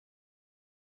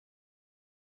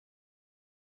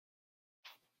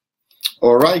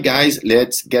All right, guys,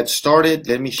 let's get started.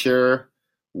 Let me share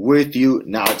with you.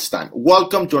 Now it's time.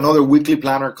 Welcome to another weekly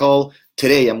planner call.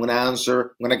 Today, I'm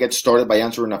going to get started by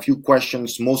answering a few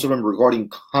questions, most of them regarding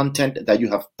content that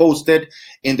you have posted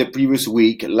in the previous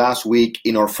week, last week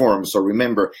in our forum. So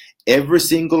remember, every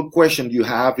single question you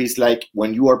have is like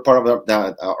when you are part of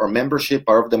our membership,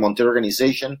 part of the Montiel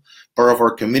organization, part of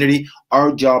our community.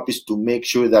 Our job is to make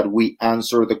sure that we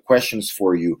answer the questions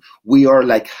for you. We are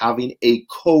like having a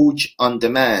coach on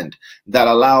demand that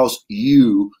allows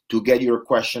you to get your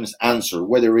questions answered,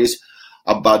 whether it's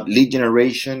about lead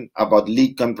generation, about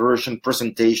lead conversion,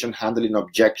 presentation, handling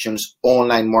objections,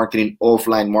 online marketing,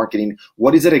 offline marketing.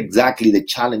 What is it exactly the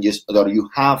challenges that you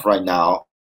have right now?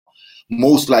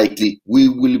 Most likely we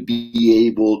will be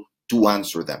able to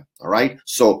answer them. All right.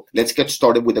 So let's get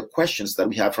started with the questions that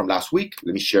we have from last week.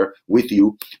 Let me share with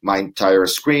you my entire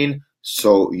screen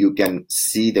so you can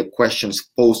see the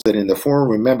questions posted in the forum.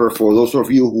 Remember, for those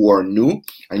of you who are new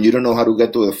and you don't know how to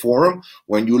get to the forum,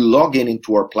 when you log in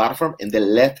into our platform, in the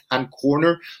left-hand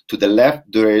corner to the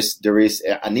left, there is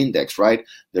an index, right?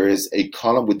 There is a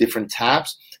column with different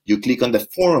tabs. You click on the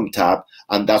forum tab,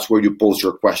 and that's where you post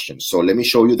your questions. So let me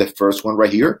show you the first one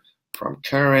right here from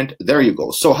Current. There you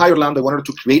go. So, hi, Orlando. I wanted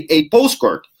to create a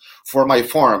postcard for my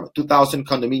farm, 2,000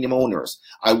 condominium owners.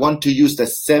 I want to use the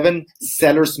 7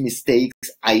 sellers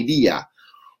mistakes idea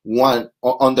one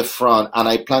on the front, and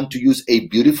I plan to use a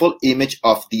beautiful image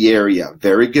of the area.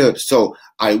 Very good. So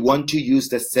I want to use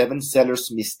the 7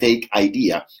 sellers mistake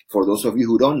idea. For those of you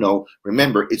who don't know,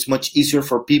 remember, it's much easier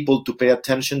for people to pay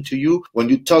attention to you when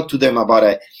you talk to them about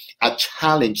a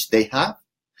challenge they have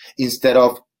instead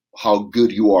of how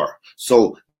good you are.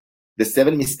 So the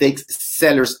 7 mistakes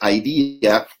sellers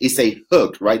idea is a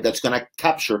hook, right? That's going to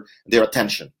capture their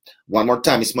attention. One more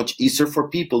time, it's much easier for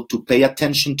people to pay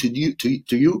attention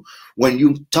to you when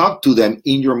you talk to them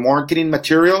in your marketing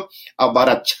material about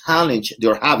a challenge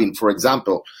they're having. For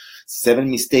example,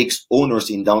 7 mistakes owners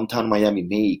in downtown Miami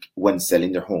make when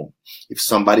selling their home. If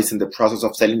somebody's in the process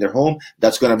of selling their home,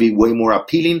 that's going to be way more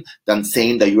appealing than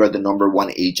saying that you are the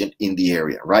 #1 agent in the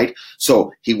area, right?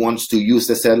 So he wants to use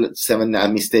the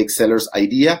 7 mistake sellers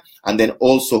idea and then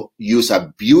also use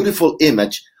a beautiful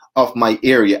image of my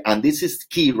area. And this is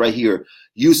key right here.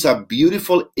 Use a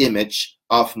beautiful image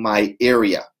of my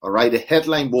area, all right? The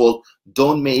headline bold,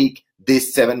 don't make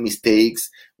these 7 mistakes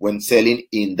when selling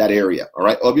in that area. All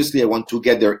right. Obviously, I want to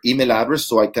get their email address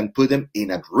so I can put them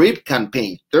in a drip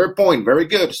campaign. Third point, very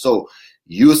good. So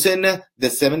using the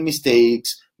 7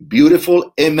 mistakes,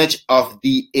 beautiful image of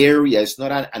the area. It's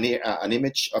not an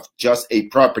image of just a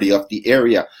property, of the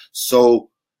area.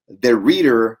 So the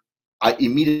reader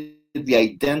immediately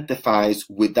identifies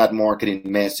with that marketing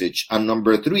message. And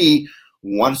number 3,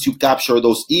 once you capture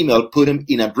those emails, put them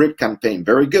in a drip campaign.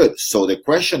 Very good. So the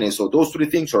question is, so those 3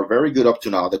 things are very good up to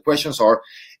now. The questions are,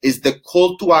 is the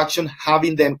call to action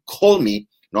having them call me?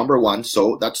 Number 1.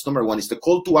 So that's number 1 is the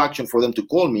call to action for them to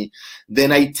call me.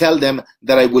 Then I tell them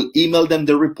that I will email them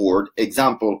the report.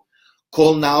 Example,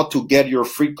 call now to get your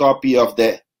free copy of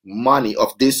this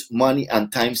money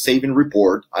and time saving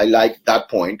report. I like that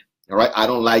point. All right. I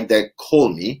don't like that call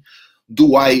me.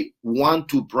 Do I want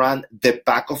to brand the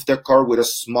back of the car with a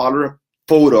smaller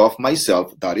photo of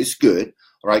myself? That is good.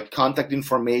 All right. Contact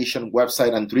information,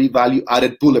 website, and 3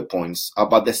 value-added bullet points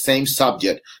about the same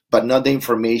subject, but not the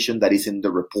information that is in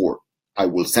the report. I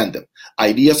will send them.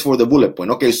 Ideas for the bullet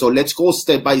point. Okay, so let's go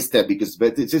step by step because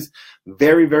this is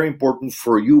very, very important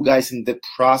for you guys in the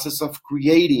process of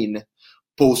creating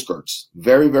postcards.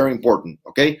 Very, very important.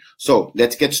 Okay, so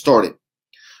let's get started.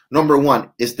 Number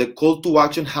 1, is the call to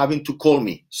action having to call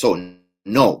me? So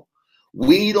no,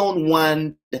 we don't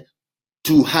want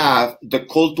to have the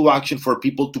call to action for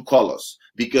people to call us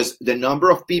because the number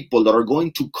of people that are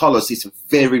going to call us is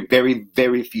very, very,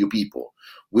 very few people.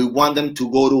 We want them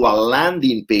to go to a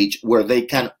landing page where they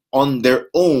can on their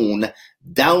own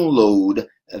download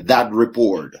that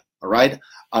report. All right.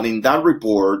 And in that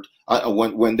report,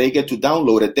 when they get to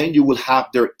download it, then you will have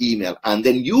their email and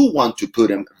then you want to put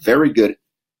them very good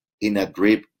in a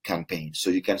drip campaign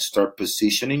so you can start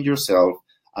positioning yourself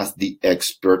as the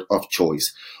expert of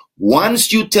choice.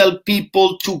 Once you tell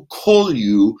people to call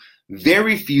you,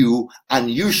 very few and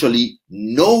usually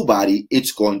nobody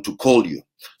is going to call you.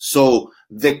 So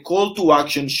the call to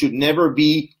action should never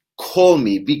be call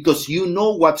me because you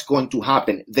know what's going to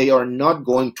happen. They are not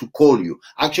going to call you.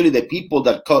 Actually, the people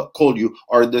that call you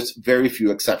are just very few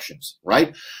exceptions,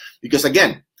 right? Because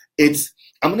again,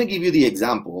 I'm going to give you the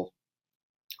example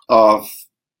of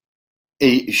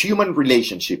a human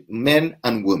relationship, men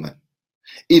and women.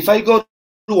 If I go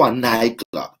to a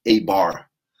nightclub, a bar,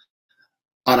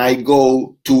 and I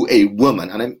go to a woman,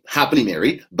 and I'm happily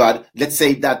married, but let's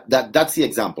say that's the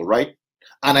example, right?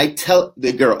 And I tell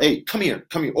the girl, hey, come here,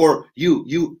 or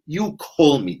you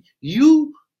call me.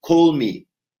 You call me.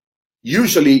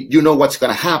 Usually, you know what's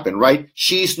going to happen, right?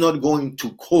 She's not going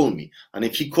to call me. And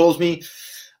if she calls me,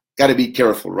 got to be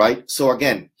careful, right? So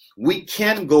again, we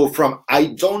can go from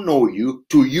I don't know you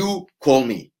to you call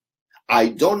me. I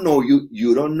don't know you,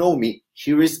 you don't know me.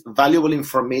 Here is valuable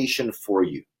information for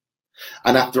you.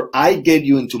 And after I get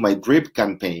you into my drip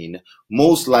campaign,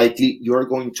 most likely you're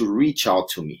going to reach out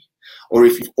to me. Or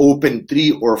if you've opened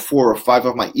 3 or 4 or 5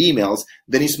 of my emails,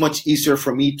 then it's much easier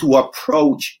for me to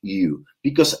approach you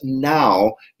because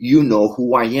now you know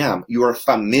who I am. You are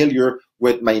familiar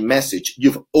with my message.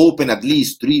 You've opened at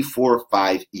least 3, 4,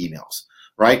 5 emails,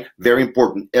 right? Very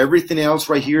important. Everything else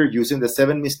right here, using the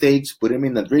 7 mistakes, put them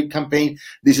in the drip campaign.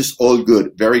 This is all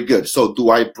good. Very good. So do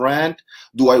I brand?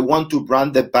 Do I want to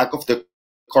brand the back of the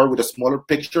card with a smaller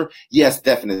picture? Yes,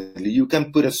 definitely. You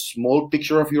can put a small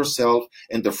picture of yourself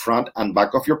in the front and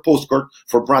back of your postcard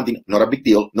for branding. Not a big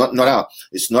deal.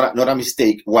 It's not a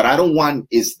mistake. What I don't want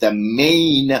is the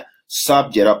main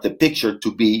subject of the picture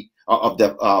to be of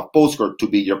the postcard to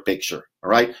be your picture. All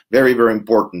right. Very, very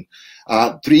important.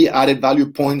 3 added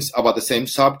value points about the same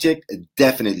subject.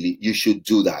 Definitely, you should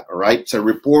do that. All right. So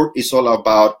report is all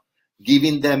about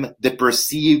giving them the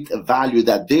perceived value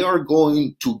that they are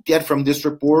going to get from this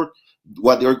report.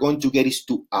 What they're going to get is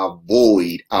to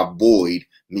avoid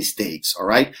mistakes. All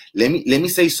right. Let me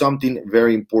say something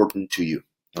very important to you.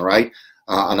 All right.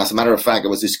 And as a matter of fact, I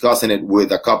was discussing it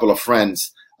with a couple of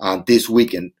friends this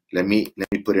weekend. Let me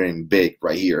put it in big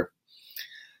right here.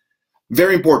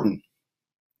 Very important.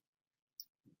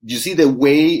 You see the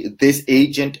way this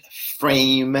agent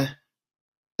frame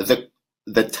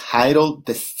the title,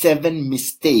 the 7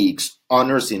 mistakes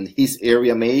owners in his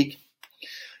area make.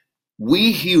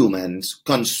 We humans,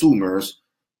 consumers,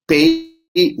 pay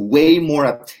way more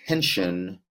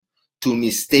attention to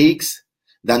mistakes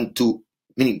than to,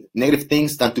 meaning negative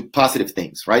things, than to positive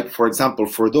things, right? For example,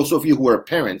 for those of you who are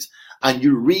parents and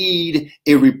you read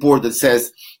a report that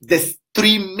says the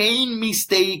 3 main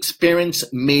mistakes parents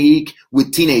make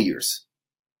with teenagers,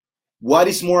 what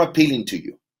is more appealing to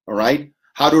you? All right.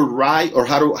 How to write or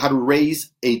how to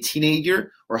raise a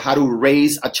teenager or how to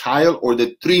raise a child, or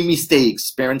the 3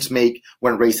 mistakes parents make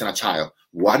when raising a child.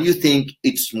 What do you think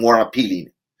it's more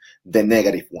appealing? The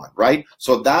negative one, right?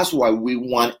 So that's why we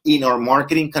want in our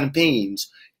marketing campaigns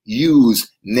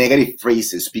use negative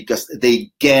phrases because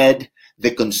they get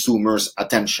the consumer's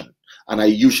attention. And I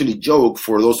usually joke,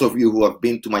 for those of you who have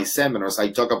been to my seminars,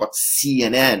 I talk about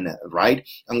CNN, right?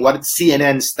 And what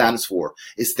CNN stands for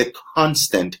is the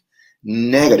constant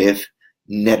negative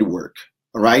network.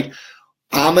 All right.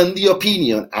 I am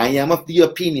of the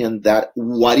opinion that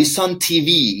what is on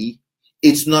TV,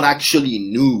 it's not actually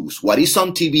news. What is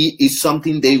on TV is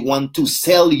something they want to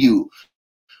sell you.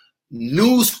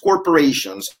 News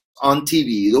corporations on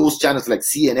TV, those channels like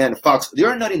CNN, Fox, they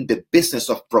are not in the business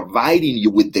of providing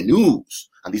you with the news.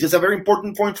 And this is a very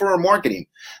important point for our marketing.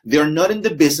 They're not in the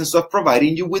business of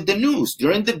providing you with the news.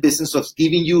 They're in the business of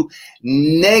giving you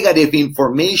negative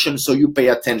information so you pay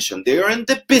attention. They are in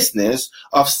the business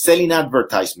of selling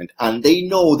advertisement. And they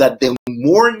know that the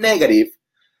more negative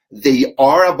they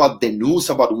are about the news,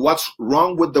 about what's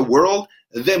wrong with the world,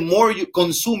 the more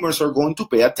consumers are going to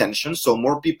pay attention, so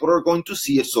more people are going to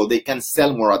see it, so they can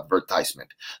sell more advertisement.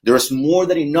 There's more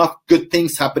than enough good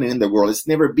things happening in the world. It's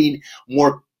never been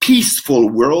more peaceful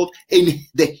world in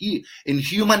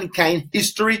humankind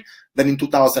history than in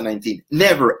 2019.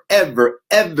 Never, ever,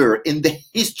 ever in the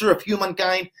history of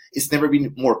humankind, it's never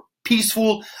been more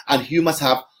peaceful, and humans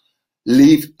have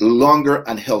lived longer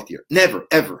and healthier. Never,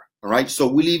 ever. All right. So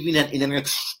we live in an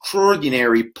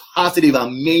extraordinary, positive,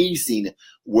 amazing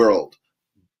world.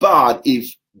 But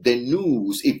if the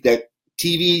news, if the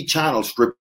TV channels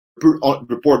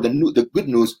report the good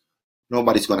news,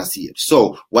 nobody's going to see it.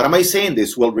 So what am I saying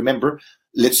this? Well, remember,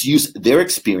 let's use their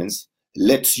experience.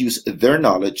 Let's use their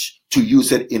knowledge to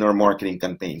use it in our marketing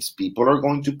campaigns. People are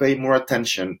going to pay more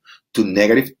attention to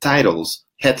negative titles,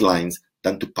 headlines,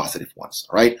 than to positive ones.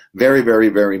 All right. Very, very,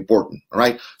 very important. All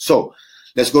right. So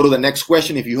let's go to the next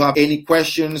question. If you have any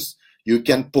questions, you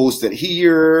can post it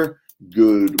here.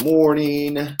 Good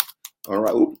morning. All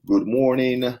right. Good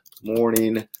morning.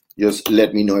 Just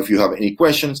let me know if you have any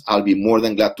questions. I'll be more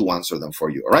than glad to answer them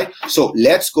for you. All right. So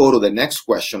let's go to the next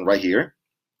question right here.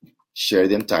 Share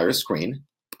the entire screen.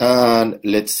 And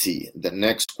let's see the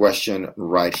next question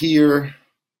right here.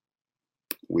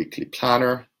 Weekly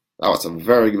planner. That was a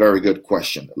very, very good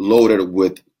question, loaded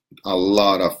with A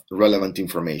lot of relevant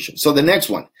information. So the next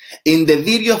one, in the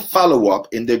video follow-up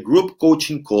in the group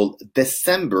coaching call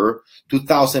December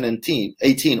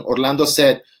 2018, Orlando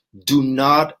said, do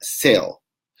not sell,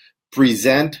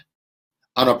 present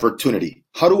an opportunity.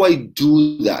 How do I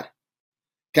do that?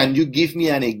 Can you give me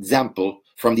an example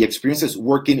from the experiences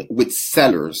working with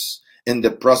sellers in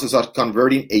the process of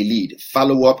converting a lead,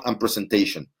 follow-up, and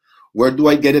presentation? Where do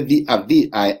I get a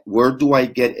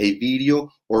video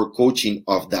or coaching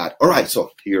of that? All right, so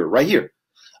right here,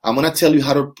 I'm gonna tell you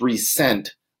how to present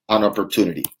an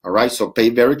opportunity. All right, so pay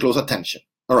very close attention.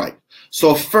 All right,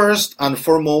 so first and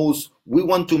foremost, we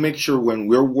want to make sure when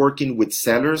we're working with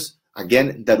sellers,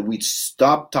 again, that we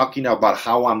stop talking about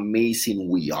how amazing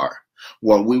we are.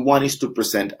 What we want is to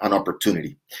present an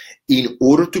opportunity. In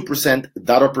order to present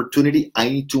that opportunity, I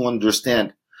need to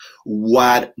understand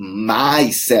what my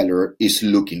seller is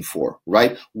looking for,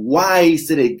 right? Why is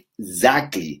it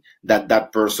exactly that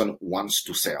that person wants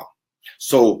to sell?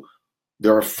 So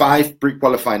there are 5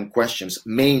 pre-qualifying questions,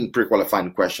 main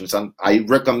pre-qualifying questions, and I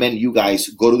recommend you guys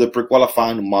go to the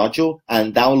pre-qualifying module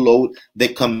and download the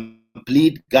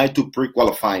complete guide to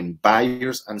pre-qualifying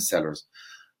buyers and sellers.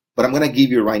 But I'm going to give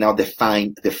you right now the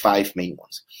 5 main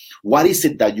ones. What is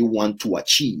it that you want to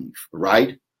achieve,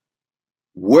 right?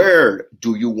 Where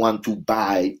do you want to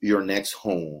buy your next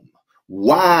home?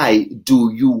 Why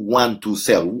do you want to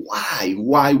sell?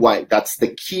 Why? That's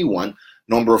the key one.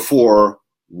 Number 4,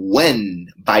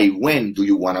 by when do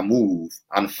you want to move?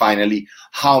 And finally,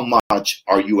 how much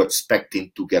are you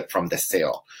expecting to get from the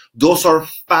sale? Those are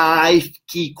 5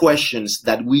 key questions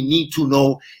that we need to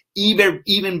know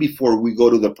even before we go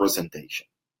to the presentation.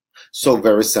 So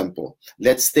very simple.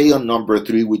 Let's stay on number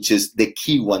 3, which is the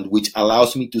key one, which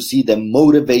allows me to see the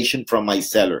motivation from my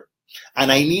seller. And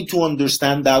I need to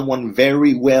understand that one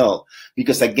very well,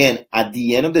 because again, at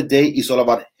the end of the day, it's all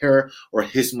about her or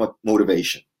his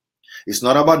motivation. It's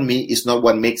not about me. It's not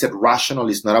what makes it rational.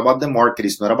 It's not about the market.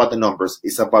 It's not about the numbers.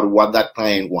 It's about what that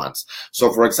client wants.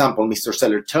 So for example, Mr.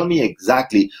 Seller, tell me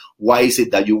exactly why is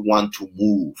it that you want to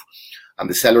move? And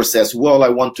the seller says, well, I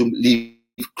want to live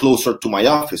closer to my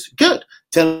office. Good.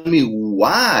 Tell me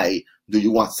why do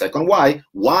you want? Second, why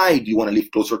do you want to live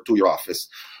closer to your office?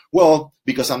 Well,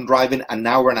 because I'm driving an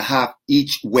hour and a half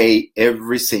each way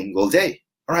every single day.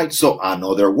 All right. So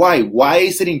another why. Why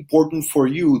is it important for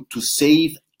you to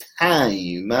save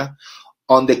time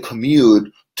on the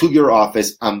commute to your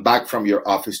office and back from your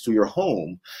office to your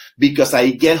home? Because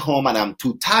I get home and I'm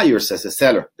too tired, says the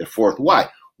seller. The fourth why.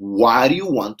 Why do you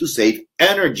want to save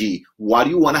energy? Why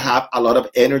do you want to have a lot of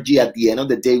energy at the end of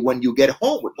the day when you get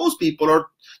home? What most people are,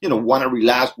 want to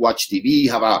relax, watch TV,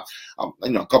 have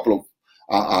a couple of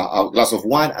a glass of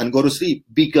wine and go to sleep.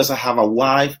 Because I have a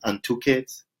wife and 2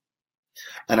 kids,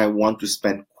 and I want to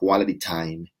spend quality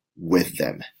time with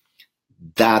them.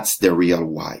 That's the real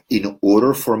why. In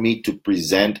order for me to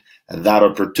present that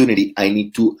opportunity, I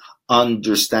need to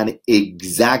understand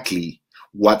exactly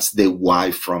what's the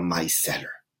why from my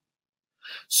seller.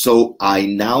 So I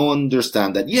now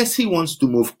understand that, yes, he wants to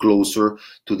move closer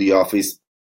to the office.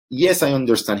 Yes, I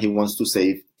understand he wants to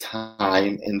save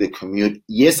time in the commute.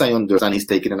 Yes, I understand he's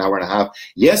taking an hour and a half.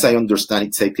 Yes, I understand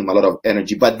it's taking him a lot of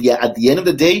energy. But at the end of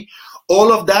the day,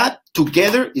 all of that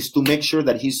together is to make sure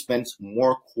that he spends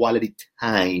more quality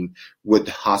time with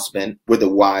the husband, with the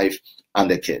wife, and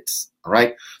the kids. All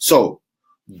right. So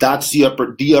that's the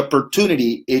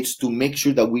opportunity. It's to make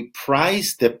sure that we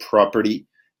price the property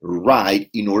right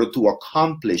in order to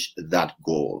accomplish that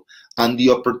goal. And the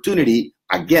opportunity,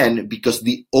 again, because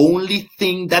the only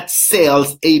thing that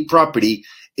sells a property,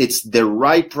 it's the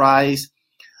right price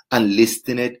and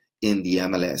listing it in the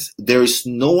MLS. There is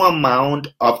no amount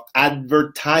of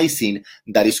advertising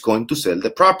that is going to sell the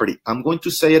property. I'm going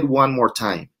to say it one more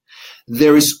time.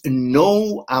 There is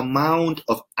no amount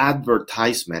of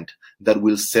advertisement that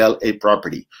will sell a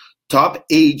property. Top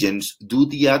agents do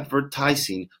the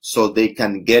advertising so they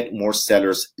can get more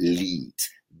sellers' leads.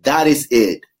 That is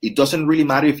it. It doesn't really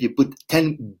matter if you put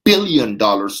 $10 billion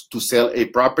to sell a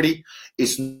property.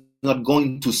 It's not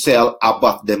going to sell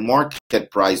above the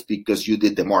market price because you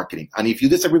did the marketing. And if you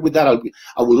disagree with that,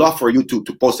 I would love for you to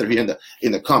post it here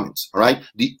in the comments. All right.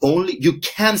 You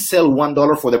can sell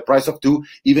 $1 for the price of 2,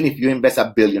 even if you invest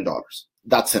 $1 billion.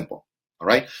 That's simple. All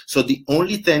right. So the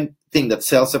only thing that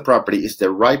sells a property is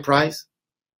the right price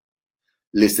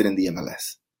listed in the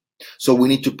MLS. So we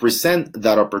need to present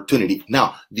that opportunity.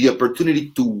 Now, the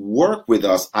opportunity to work with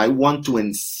us, I want to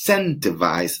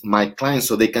incentivize my clients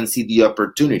so they can see the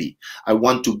opportunity. I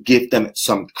want to give them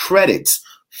some credits,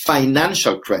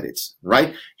 financial credits,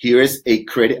 right? Here is a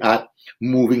credit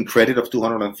moving credit of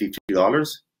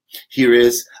 $250. Here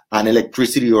is an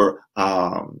electricity or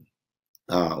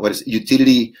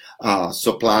utility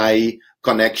supply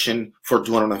connection for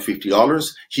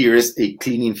 $250. Here is a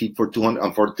cleaning fee for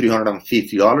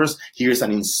 $350. Here's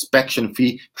an inspection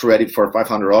fee credit for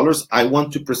 $500. I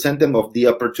want to present them of the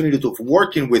opportunity of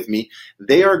working with me.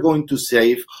 They are going to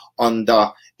save on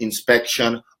the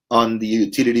inspection, on the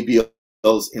utility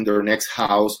bills in their next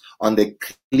house, on the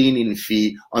cleaning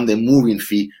fee, on the moving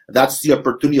fee. That's the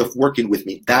opportunity of working with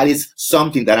me. That is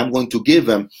something that I'm going to give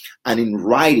them. And in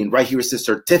writing, right here is a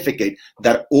certificate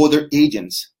that other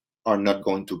agents are not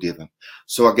going to give them.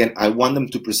 So again, I want them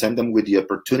to present them with the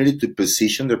opportunity to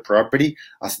position their property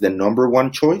as the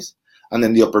 #1 choice, and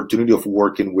then the opportunity of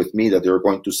working with me that they're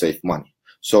going to save money.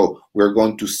 So we're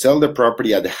going to sell the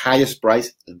property at the highest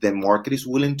price the market is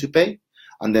willing to pay.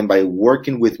 And then by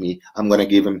working with me, I'm going to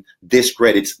give them these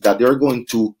credits that they're going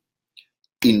to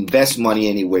invest money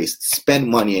anyways, spend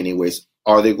money anyways.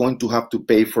 Are they going to have to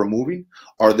pay for moving?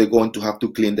 Are they going to have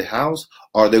to clean the house?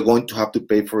 Are they going to have to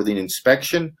pay for the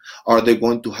inspection? Are they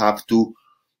going to have to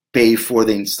pay for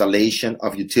the installation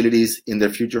of utilities in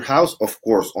their future house? Of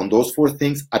course, on those 4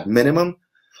 things at minimum.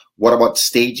 What about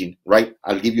staging, right?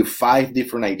 I'll give you 5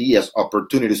 different ideas,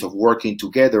 opportunities of working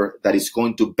together that is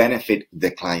going to benefit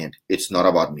the client. It's not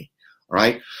about me, all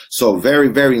right? So very,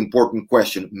 very important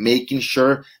question, making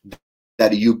sure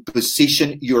that you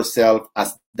position yourself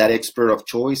as that expert of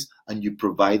choice and you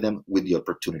provide them with the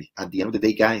opportunity. At the end of the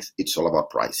day, guys, it's all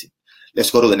about pricing. Let's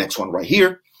go to the next one right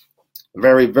here.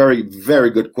 Very, very,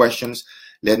 very good questions.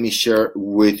 Let me share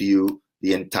with you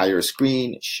the entire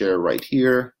screen. Share right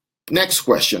here. Next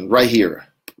question right here.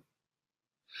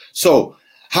 So,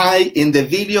 hi, in the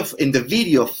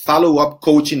video follow-up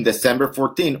coaching December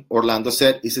 14, Orlando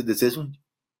said, is it this one?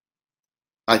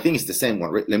 I think it's the same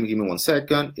one, right? Give me 1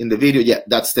 second. In the video, yeah,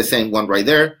 that's the same one right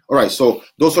there. All right, so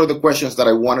those are the questions that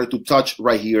I wanted to touch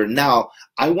right here. Now,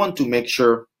 I want to make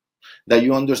sure that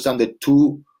you understand the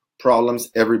 2 problems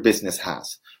every business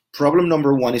has. Problem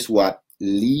number 1 is what?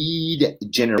 Lead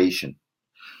generation.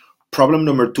 Problem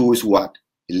number 2 is what?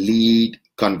 Lead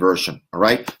conversion. All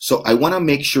right. So I want to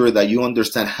make sure that you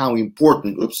understand how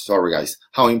important,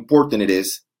 how important it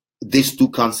is, these 2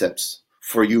 concepts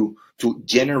for you to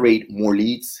generate more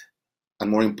leads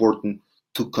and, more important,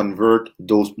 to convert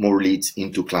those more leads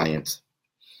into clients.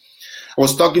 I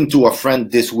was talking to a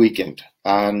friend this weekend,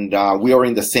 and we are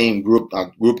in the same group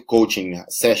coaching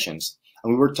sessions,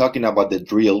 and we were talking about the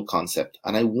drill concept.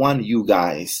 And I want you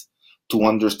guys to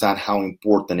understand how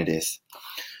important it is.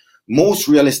 Most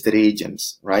real estate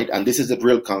agents, right? And this is the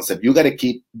drill concept. You got to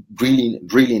keep drilling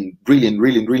very,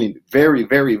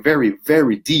 very, very,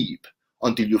 very deep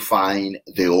until you find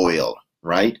the oil,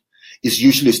 right?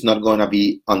 It's not going to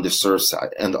be on the surf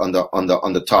side and on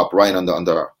the top, right? On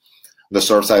the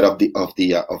surf side of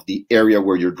the area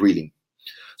where you're drilling.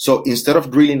 So instead of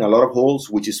drilling a lot of holes,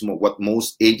 which is what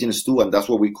most agents do, and that's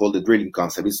what we call the drilling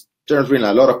concept, is they're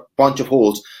drilling a bunch of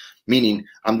holes. Meaning,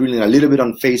 I'm drilling a little bit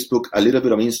on Facebook, a little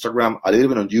bit on Instagram, a little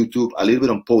bit on YouTube, a little bit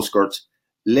on postcards.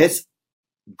 Let's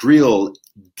drill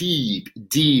deep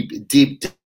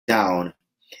down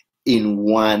in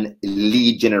one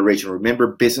lead generation. Remember,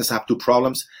 business have 2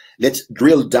 problems. Let's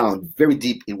drill down very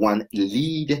deep in one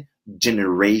lead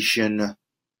generation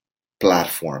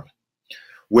platform.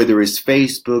 Whether it's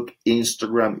Facebook,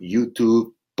 Instagram,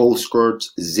 YouTube,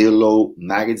 postcards, Zillow,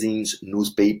 magazines,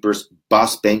 newspapers,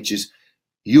 bus benches,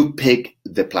 you pick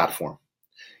the platform.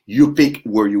 You pick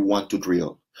where you want to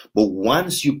drill. But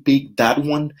once you pick that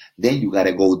one, then you got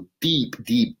to go deep.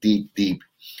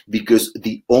 Because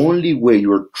the only way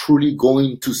you're truly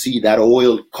going to see that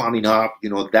oil coming up,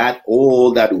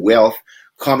 all that wealth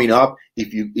coming up,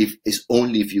 if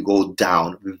you go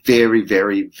down very,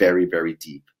 very, very, very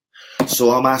deep.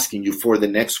 So I'm asking you for the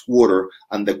next quarter,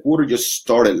 and the quarter just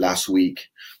started last week,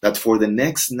 that for the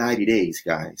next 90 days,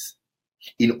 guys,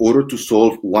 in order to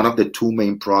solve one of the 2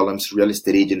 main problems real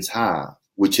estate agents have,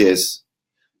 which is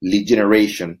lead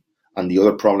generation, and the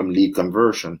other problem, lead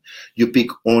conversion, you pick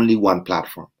only one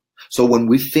platform. So when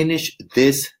we finish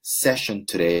this session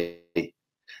today,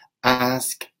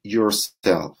 ask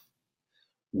yourself,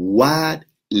 what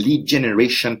lead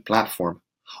generation platform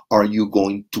are you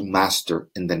going to master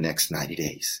in the next 90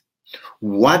 days?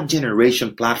 What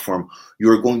generation platform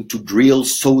you're going to drill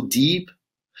so deep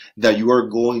that you are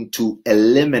going to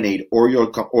eliminate all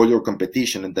your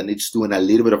competition, and then it's doing a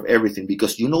little bit of everything,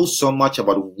 because you know so much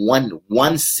about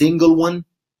one single one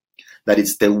that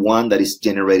it's the one that is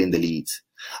generating the leads.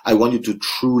 I want you to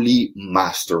truly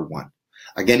master one.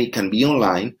 Again, it can be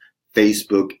online,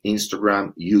 Facebook,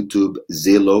 Instagram, YouTube,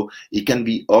 Zillow. It can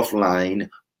be offline,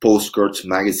 postcards,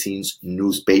 magazines,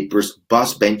 newspapers,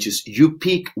 bus benches. You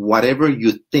pick whatever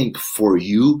you think for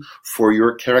you, for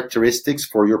your characteristics,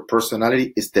 for your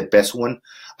personality is the best one,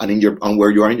 and on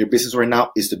where you are in your business right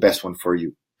now is the best one for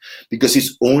you. Because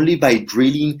it's only by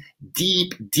drilling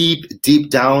deep, deep, deep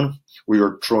down where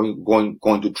you're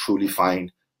going to truly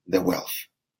find the wealth.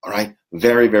 All right,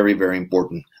 very, very, very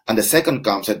important. And the second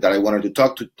concept that I wanted to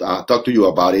talk to you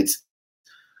about is,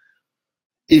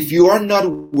 if you are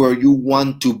not where you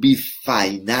want to be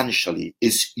financially,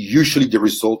 it's usually the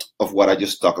result of what I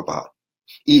just talked about.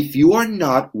 If you are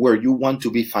not where you want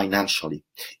to be financially,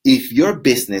 if your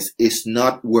business is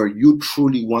not where you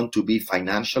truly want to be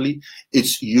financially,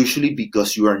 it's usually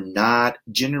because you are not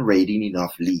generating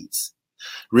enough leads.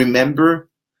 Remember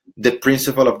the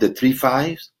principle of the 3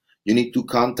 5s? You need to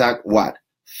contact what?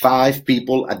 5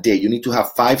 people a day. You need to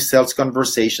have 5 sales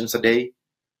conversations a day,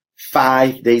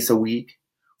 5 days a week,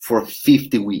 for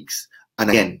 50 weeks. And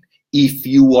again, if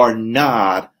you are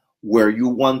not where you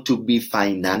want to be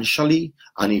financially,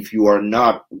 and if your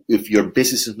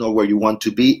business is not where you want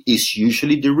to be, it's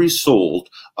usually the result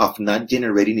of not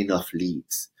generating enough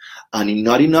leads. And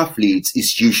not enough leads,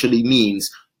 it usually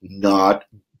means not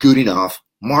good enough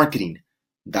marketing.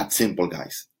 That's simple,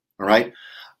 guys. All right.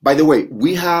 By the way,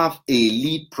 we have a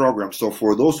lead program. So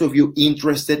for those of you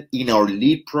interested in our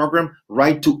lead program,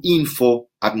 write to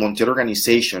info@Montiel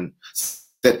Organization.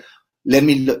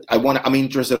 I'm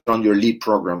interested on your lead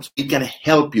programs. We can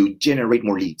help you generate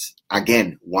more leads.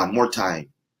 Again, one more time.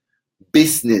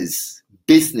 Businesses,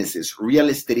 real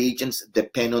estate agents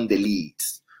depend on the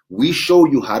leads. We show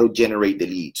you how to generate the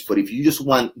leads. But if you just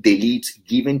want the leads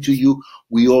given to you,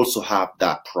 we also have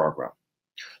that program.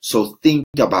 So think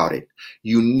about it.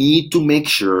 You need to make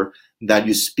sure that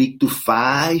you speak to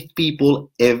 5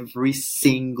 people every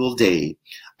single day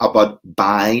about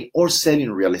buying or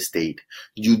selling real estate.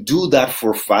 You do that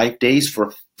for 5 days,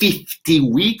 for 50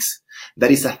 weeks.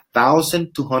 That is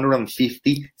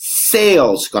 1,250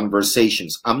 sales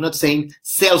conversations. I'm not saying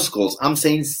sales calls. I'm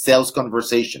saying sales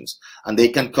conversations. And they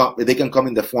can come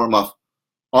in the form of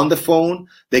on the phone,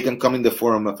 they can come in the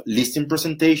form of listing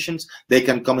presentations, they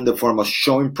can come in the form of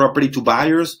showing property to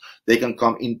buyers, they can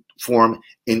come in form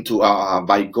into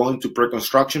by going to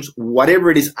pre-constructions,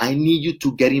 whatever it is. I need you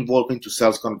to get involved into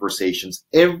sales conversations.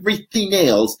 Everything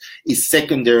else is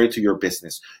secondary to your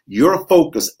business. Your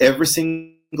focus every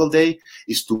single day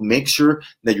is to make sure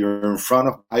that you're in front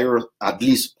of at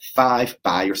least 5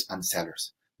 buyers and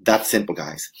sellers. That's simple,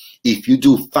 guys. If you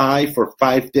do 5 a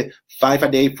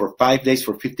day for 5 days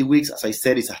for 50 weeks, as I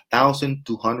said, it's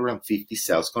 1,250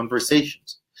 sales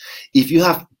conversations. If you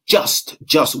have just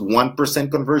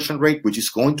 1% conversion rate, which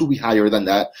is going to be higher than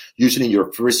that, usually in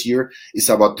your first year, it's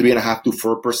about 3.5 to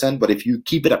 4%. But if you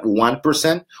keep it at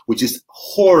 1%, which is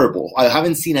horrible, I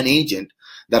haven't seen an agent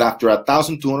that after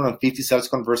 1,250 sales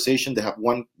conversation, they have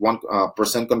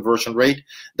 1% conversion rate.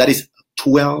 That is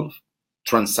 12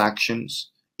 transactions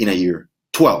in a year.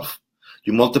 12.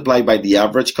 You multiply by the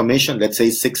average commission, let's say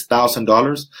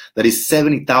 $6,000, that is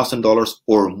 $70,000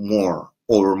 or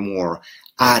more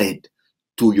added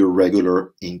to your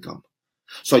regular income.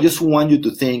 So I just want you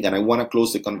to think, and I want to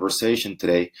close the conversation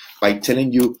today by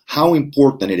telling you how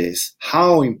important it is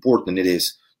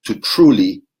to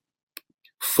truly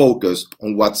focus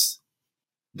on what's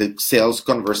the sales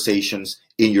conversations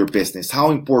in your business, how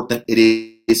important it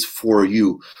is for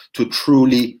you to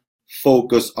truly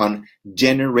focus on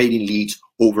generating leads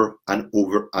over and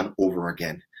over and over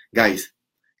again. Guys,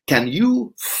 can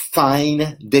you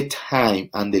find the time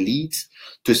and the leads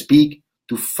to speak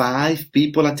to 5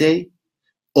 people a day?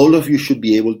 All of you should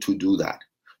be able to do that.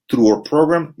 Through our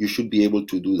program, you should be able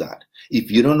to do that. If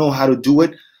you don't know how to do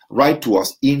it, write to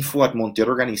us, info@Montiel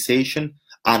Organization,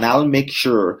 and I'll make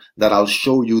sure that I'll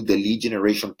show you the lead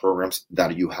generation programs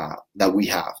that we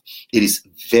have. It is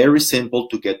very simple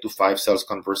to get to 5 sales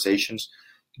conversations.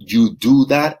 You do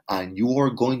that and you are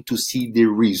going to see the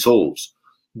results.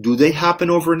 Do they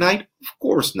happen overnight? Of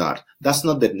course not. That's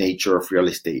not the nature of real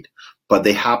estate, but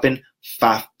they happen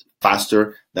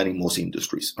faster than in most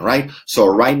industries. All right. So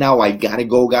right now I gotta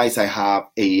go, guys. I have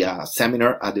a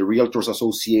seminar at the Realtors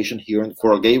Association here in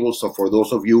Coral Gables. So for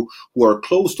those of you who are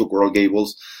close to Coral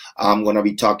Gables, I'm going to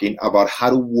be talking about how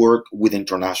to work with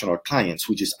international clients,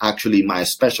 which is actually my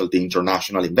specialty,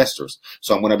 international investors.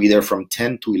 So I'm going to be there from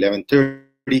 10 to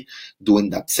 11:30 doing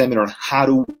that seminar, how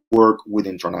to work with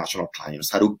international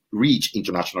clients, how to reach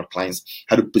international clients,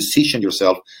 how to position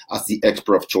yourself as the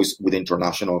expert of choice with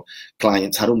international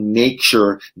clients, how to make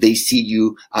sure they see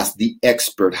you as the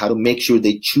expert, how to make sure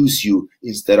they choose you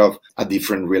instead of a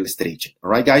different real estate agent. All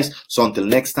right, guys? So until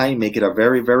next time, make it a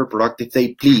very, very productive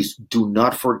day. Please do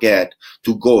not forget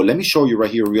to go. Let me show you right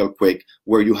here real quick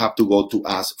where you have to go to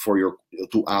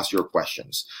ask your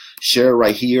questions. Share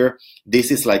right here.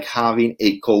 This is like having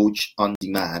a coach on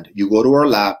demand. You go to our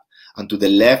lab, and to the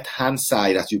left-hand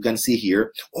side, as you can see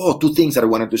here, two things that I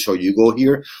wanted to show you. You go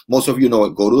here, most of you know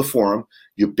it, go to the forum,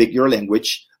 you pick your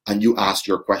language, and you ask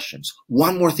your questions.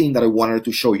 One more thing that I wanted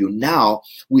to show you. Now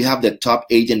we have the top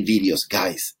agent videos,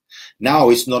 guys. Now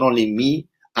it's not only me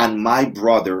and my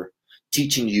brother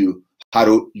teaching you how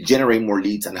to generate more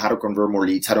leads and how to convert more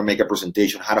leads, how to make a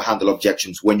presentation, how to handle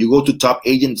objections. When you go to top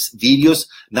agents videos,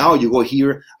 now you go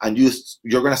here and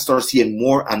you're going to start seeing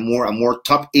more and more and more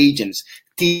top agents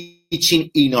teaching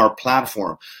in our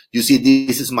platform. You see,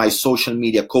 this is my social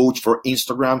media coach for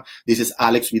Instagram. This is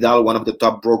Alex Vidal, one of the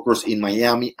top brokers in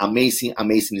Miami. Amazing,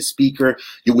 amazing speaker.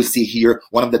 You will see here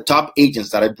one of the top agents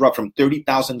that I brought from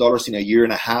 $30,000 in a year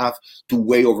and a half to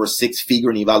way over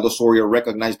six-figure, Nivaldo Soria,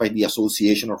 recognized by the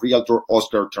Association of Realtor,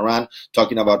 Oscar Taran,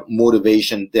 talking about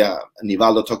motivation,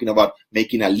 Nivaldo talking about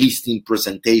making a listing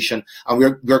presentation. And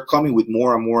we're coming with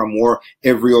more and more and more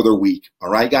every other week. All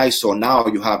right, guys? So now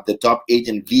you have the top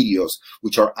agent videos,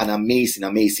 which are an amazing,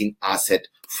 amazing asset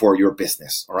for your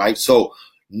business. All right. So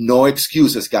no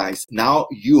excuses, guys. Now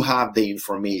you have the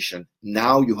information.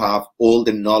 Now you have all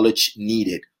the knowledge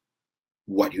needed.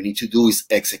 What you need to do is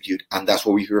execute. And that's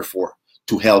what we're here for,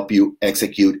 to help you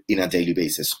execute in a daily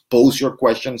basis. Post your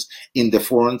questions in the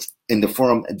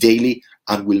forum daily,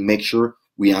 and we'll make sure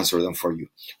we answer them for you.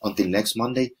 Until next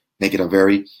Monday, make it a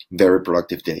very, very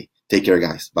productive day. Take care,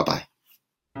 guys. Bye-bye.